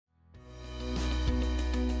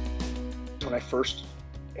when I first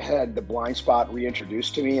had the BlindSpot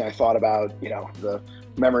reintroduced to me, I thought about, the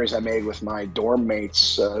memories I made with my dorm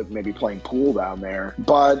mates, maybe playing pool down there.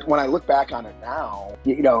 But when I look back on it now,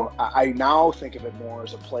 I now think of it more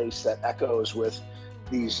as a place that echoes with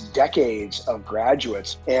these decades of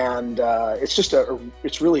graduates. And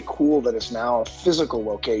it's really cool that it's now a physical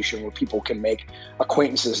location where people can make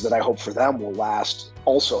acquaintances that I hope for them will last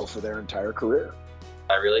also for their entire career.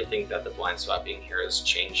 I really think that the BlindSpot being here is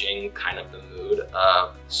changing kind of the mood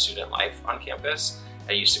of student life on campus.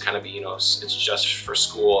 It used to kind of be, it's just for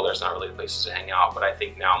school, there's not really places to hang out, but I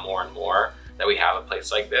think now more and more that we have a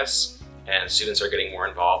place like this and students are getting more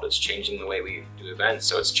involved, it's changing the way we do events,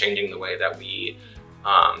 so it's changing the way that we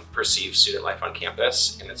perceive student life on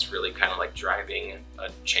campus, and it's really kind of like driving a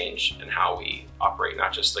change in how we operate,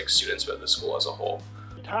 not just like students, but the school as a whole.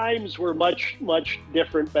 Times were much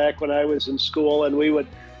different back when I was in school, and we would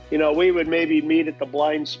maybe meet at the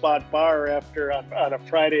BlindSpot bar on a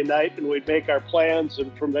Friday night, and we'd make our plans,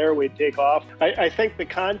 and from there we'd take off. I think the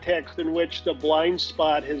context in which the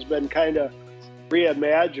BlindSpot has been kind of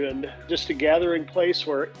reimagined, just a gathering place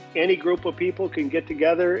where any group of people can get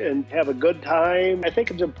together and have a good time. I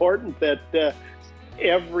think it's important that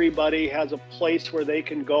everybody has a place where they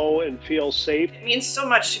can go and feel safe. It means so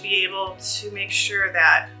much to be able to make sure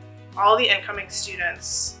that all the incoming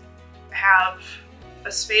students have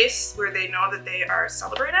a space where they know that they are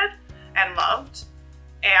celebrated and loved,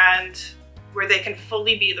 and where they can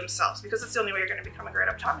fully be themselves, because it's the only way you're going to become a great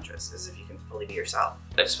optometrist, is if you can fully be yourself.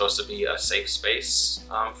 It's supposed to be a safe space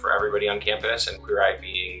for everybody on campus, and Queer Eye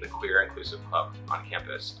being the queer inclusive club on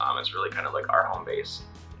campus, it's really kind of like our home base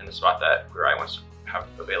and the spot that Queer Eye wants to have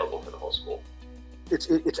available for the whole school.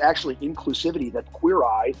 It's actually inclusivity that Queer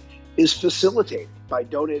Eye is facilitating by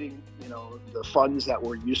donating, the funds that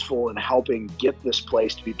were useful in helping get this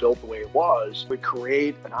place to be built the way it was. We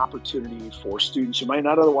create an opportunity for students who might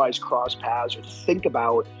not otherwise cross paths or think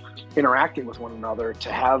about interacting with one another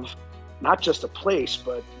to have not just a place,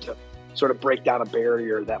 but to sort of break down a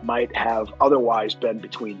barrier that might have otherwise been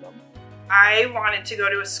between them. I wanted to go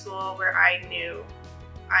to a school where I knew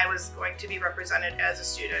I was going to be represented as a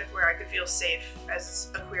student, where I could feel safe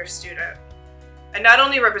as a queer student. And not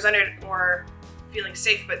only represented or feeling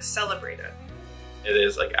safe, but celebrated. It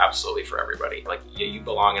is like absolutely for everybody. Like you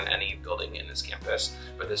belong in any building in this campus,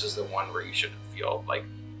 but this is the one where you should feel like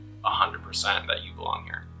 100% that you belong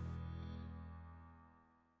here.